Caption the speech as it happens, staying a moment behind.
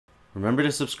Remember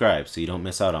to subscribe so you don't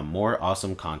miss out on more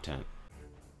awesome content.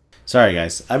 Sorry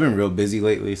guys, I've been real busy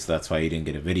lately, so that's why you didn't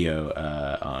get a video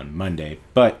on Monday.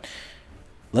 But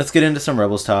let's get into some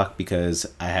Rebels talk because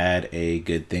I had a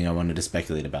good thing I wanted to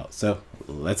speculate about. So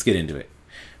let's get into it.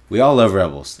 We all love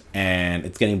Rebels, and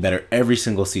it's getting better every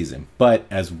single season. But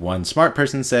as one smart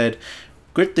person said,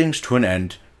 good things to an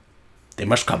end, they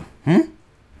must come.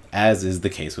 As is the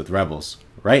case with Rebels.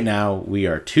 Right now, we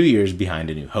are 2 years behind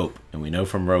A New Hope, and we know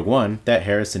from Rogue One that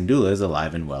Hera Syndulla is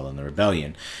alive and well in the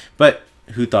Rebellion. But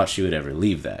who thought she would ever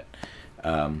leave that?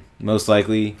 Most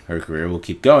likely, her career will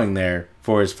keep going there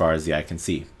for as far as the eye can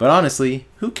see. But honestly,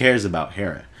 who cares about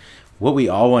Hera? What we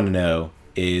all want to know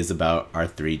is about our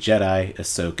three Jedi,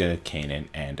 Ahsoka, Kanan,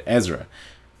 and Ezra.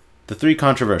 The three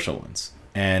controversial ones.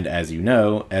 And as you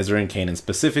know, Ezra and Kanan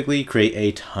specifically create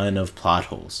a ton of plot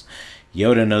holes.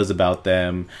 Yoda knows about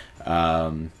them.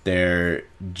 They're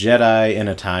Jedi in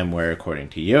a time where, according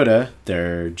to Yoda,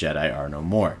 their Jedi are no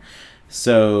more.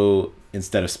 So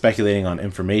instead of speculating on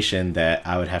information that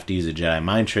I would have to use a Jedi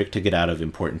mind trick to get out of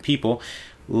important people,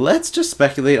 let's just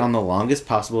speculate on the longest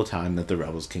possible time that the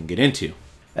Rebels can get into.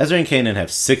 Ezra and Kanan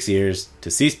have 6 years to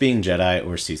cease being Jedi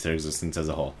or cease their existence as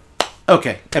a whole.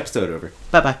 Okay, episode over.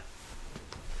 Bye-bye.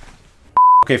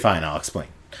 Okay, fine, I'll explain.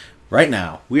 Right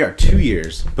now, we are 2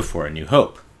 years before A New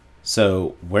Hope.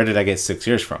 So, where did I get 6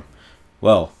 years from?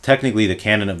 Well, technically the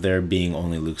canon of there being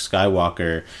only Luke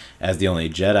Skywalker as the only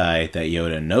Jedi that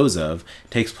Yoda knows of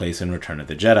takes place in Return of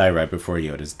the Jedi right before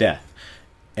Yoda's death.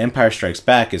 Empire Strikes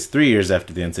Back is 3 years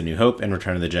after the end of New Hope, and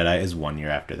Return of the Jedi is 1 year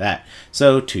after that.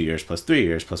 So, 2 years plus 3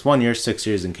 years plus 1 year, 6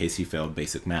 years in case you failed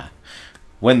basic math.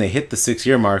 When they hit the 6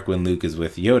 year mark when Luke is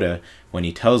with Yoda, when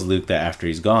he tells Luke that after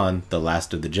he's gone, the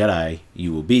last of the Jedi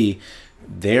you will be,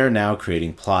 they are now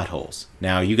creating plot holes.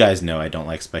 Now, you guys know I don't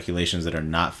like speculations that are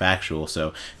not factual,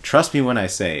 so trust me when I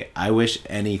say I wish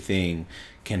anything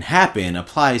can happen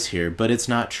applies here, but it's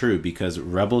not true because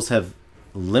Rebels have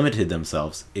limited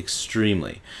themselves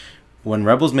extremely. When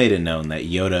Rebels made it known that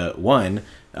Yoda, 1,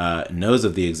 knows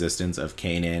of the existence of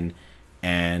Kanan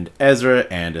and Ezra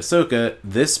and Ahsoka,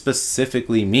 this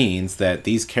specifically means that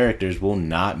these characters will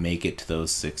not make it to those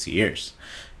 6 years.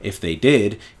 If they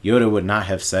did, Yoda would not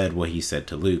have said what he said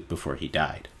to Luke before he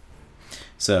died.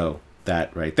 So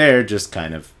that right there just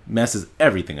kind of messes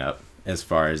everything up as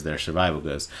far as their survival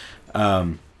goes.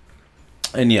 And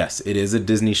yes, it is a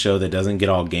Disney show that doesn't get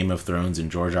all Game of Thrones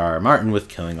and George R.R. Martin with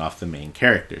killing off the main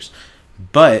characters.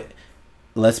 But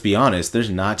let's be honest, there's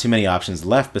not too many options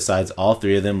left besides all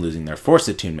three of them losing their Force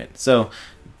attunement. So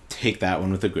take that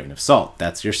one with a grain of salt.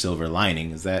 That's your silver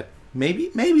lining, is that maybe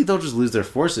they'll just lose their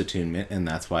Force attunement, and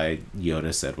that's why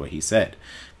Yoda said what he said,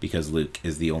 because Luke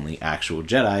is the only actual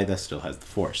Jedi that still has the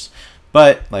Force.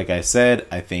 But like I said,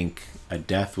 I think a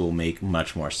death will make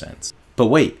much more sense. But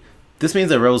wait, this means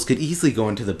that Rebels could easily go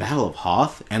into the Battle of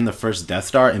Hoth and the first Death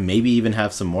Star and maybe even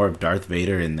have some more of Darth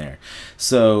Vader in there.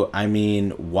 So, I mean,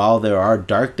 while there are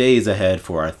dark days ahead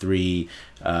for our three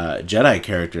Jedi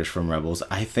characters from Rebels,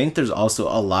 I think there's also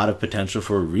a lot of potential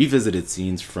for revisited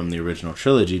scenes from the original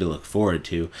trilogy to look forward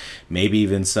to. Maybe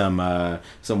even some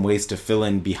ways to fill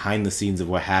in behind the scenes of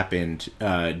what happened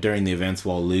during the events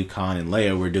while Luke, Han, and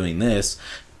Leia were doing this.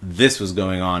 This was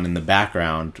going on in the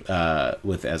background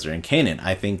with Ezra and Kanan.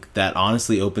 I think that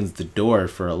honestly opens the door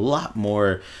for a lot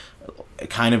more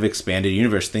kind of expanded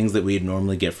universe, things that we'd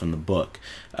normally get from the book.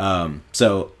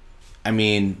 So, I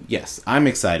mean, yes, I'm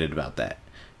excited about that.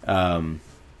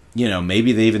 You know,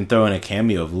 maybe they even throw in a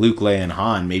cameo of Luke, Leia, and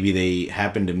Han. Maybe they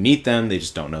happen to meet them. They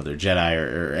just don't know they're Jedi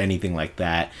or anything like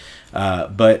that.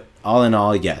 But all in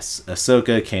all, yes,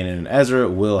 Ahsoka, Kanan, and Ezra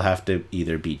will have to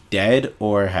either be dead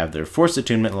or have their Force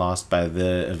attunement lost by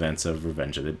the events of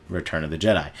Return of the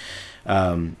Jedi.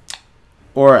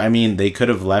 Or, I mean, they could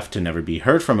have left to never be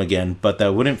heard from again, but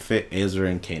that wouldn't fit Ezra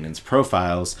and Kanan's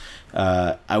profiles.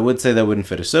 I would say that wouldn't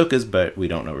fit Ahsoka's, but we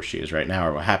don't know where she is right now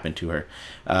or what happened to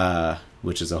her,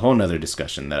 which is a whole nother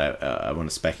discussion that I want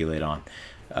to speculate on.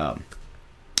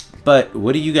 But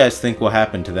what do you guys think will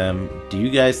happen to them? Do you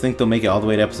guys think they'll make it all the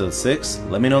way to episode 6?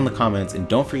 Let me know in the comments, and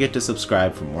don't forget to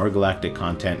subscribe for more galactic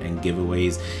content and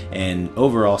giveaways and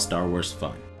overall Star Wars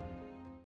fun.